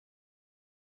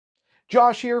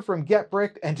Josh here from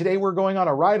BrickT, and today we're going on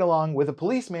a ride along with a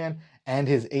policeman and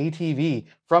his ATV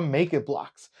from Make It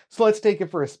Blocks. So let's take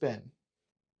it for a spin.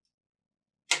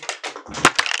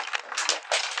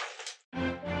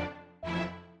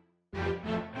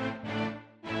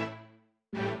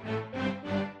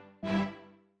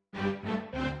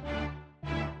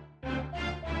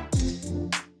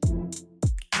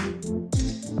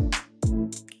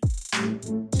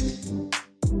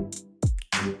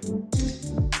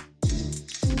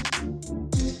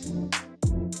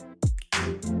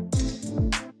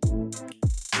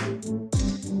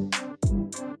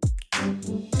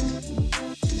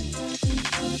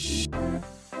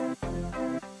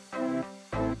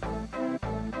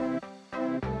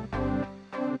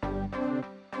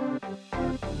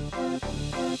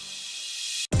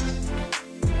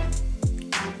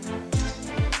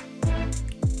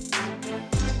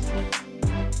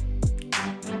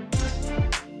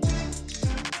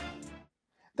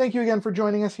 Thank you again for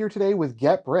joining us here today with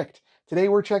BrickT. Today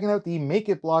we're checking out the Make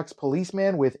It Blocks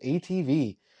Policeman with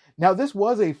ATV. Now this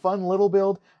was a fun little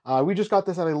build. We just got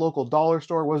this at a local dollar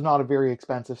store. It was not a very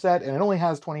expensive set, and it only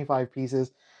has 25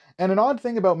 pieces. And an odd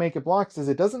thing about Make It Blocks is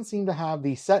it doesn't seem to have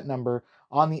the set number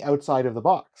on the outside of the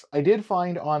box. I did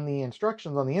find on the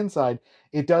instructions on the inside,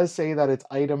 it does say that it's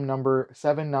item number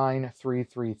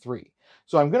 79333.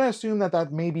 So I'm going to assume that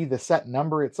that may be the set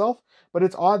number itself, but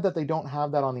it's odd that they don't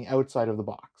have that on the outside of the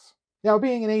box. Now,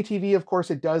 being an ATV, of course,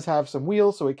 it does have some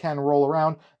wheels, so it can roll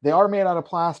around. They are made out of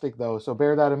plastic, though, so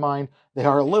bear that in mind. They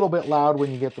are a little bit loud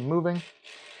when you get them moving,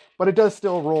 but it does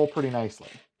still roll pretty nicely.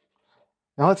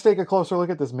 Now let's take a closer look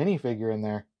at this minifigure in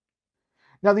there.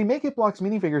 Now, the Make It Blocks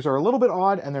minifigures are a little bit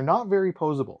odd, and they're not very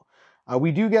posable.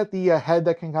 We do get the head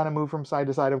that can kind of move from side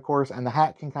to side, of course, and the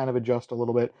hat can kind of adjust a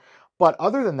little bit. But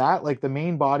other than that, like the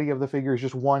main body of the figure is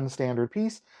just one standard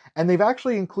piece, and they've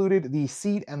actually included the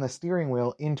seat and the steering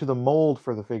wheel into the mold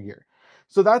for the figure.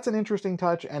 So that's an interesting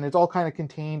touch, and it's all kind of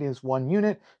contained in one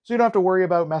unit, so you don't have to worry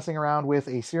about messing around with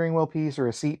a steering wheel piece or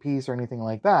a seat piece or anything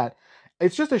like that.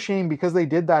 It's just a shame because they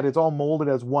did that, it's all molded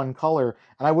as one color,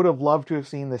 and I would have loved to have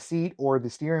seen the seat or the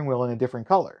steering wheel in a different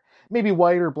color. Maybe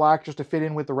white or black just to fit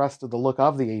in with the rest of the look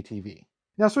of the ATV.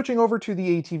 Now switching over to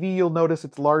the ATV, you'll notice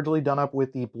it's largely done up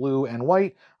with the blue and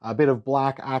white, a bit of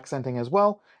black accenting as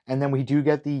well, and then we do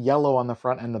get the yellow on the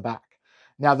front and the back.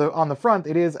 Now on the front,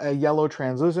 it is a yellow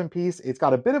translucent piece. It's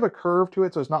got a bit of a curve to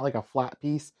it, so it's not like a flat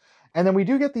piece. And then we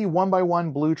do get the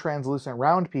 1x1 blue translucent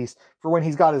round piece for when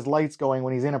he's got his lights going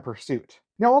when he's in a pursuit.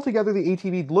 Now altogether, the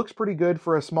ATV looks pretty good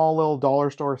for a small little dollar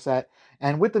store set,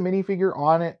 and with the minifigure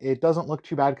on it, it doesn't look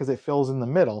too bad because it fills in the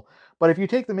middle. But if you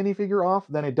take the minifigure off,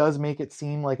 then it does make it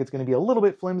seem like it's going to be a little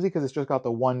bit flimsy because it's just got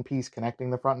the one piece connecting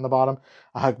the front and the bottom.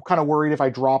 I'm kind of worried if I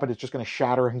drop it, it's just going to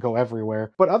shatter and go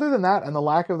everywhere. But other than that, and the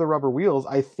lack of the rubber wheels,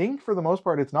 I think for the most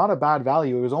part, it's not a bad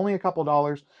value. It was only a couple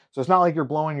dollars, so it's not like you're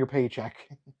blowing your paycheck.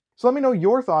 So let me know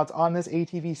your thoughts on this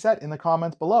ATV set in the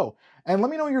comments below. And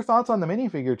let me know your thoughts on the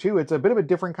minifigure too. It's a bit of a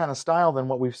different kind of style than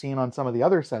what we've seen on some of the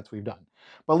other sets we've done.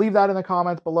 But leave that in the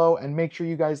comments below and make sure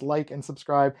you guys like and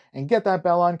subscribe and get that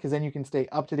bell on because then you can stay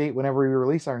up to date whenever we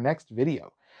release our next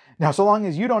video. Now, so long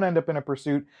as you don't end up in a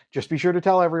pursuit, just be sure to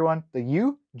tell everyone that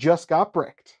you just got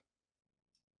bricked.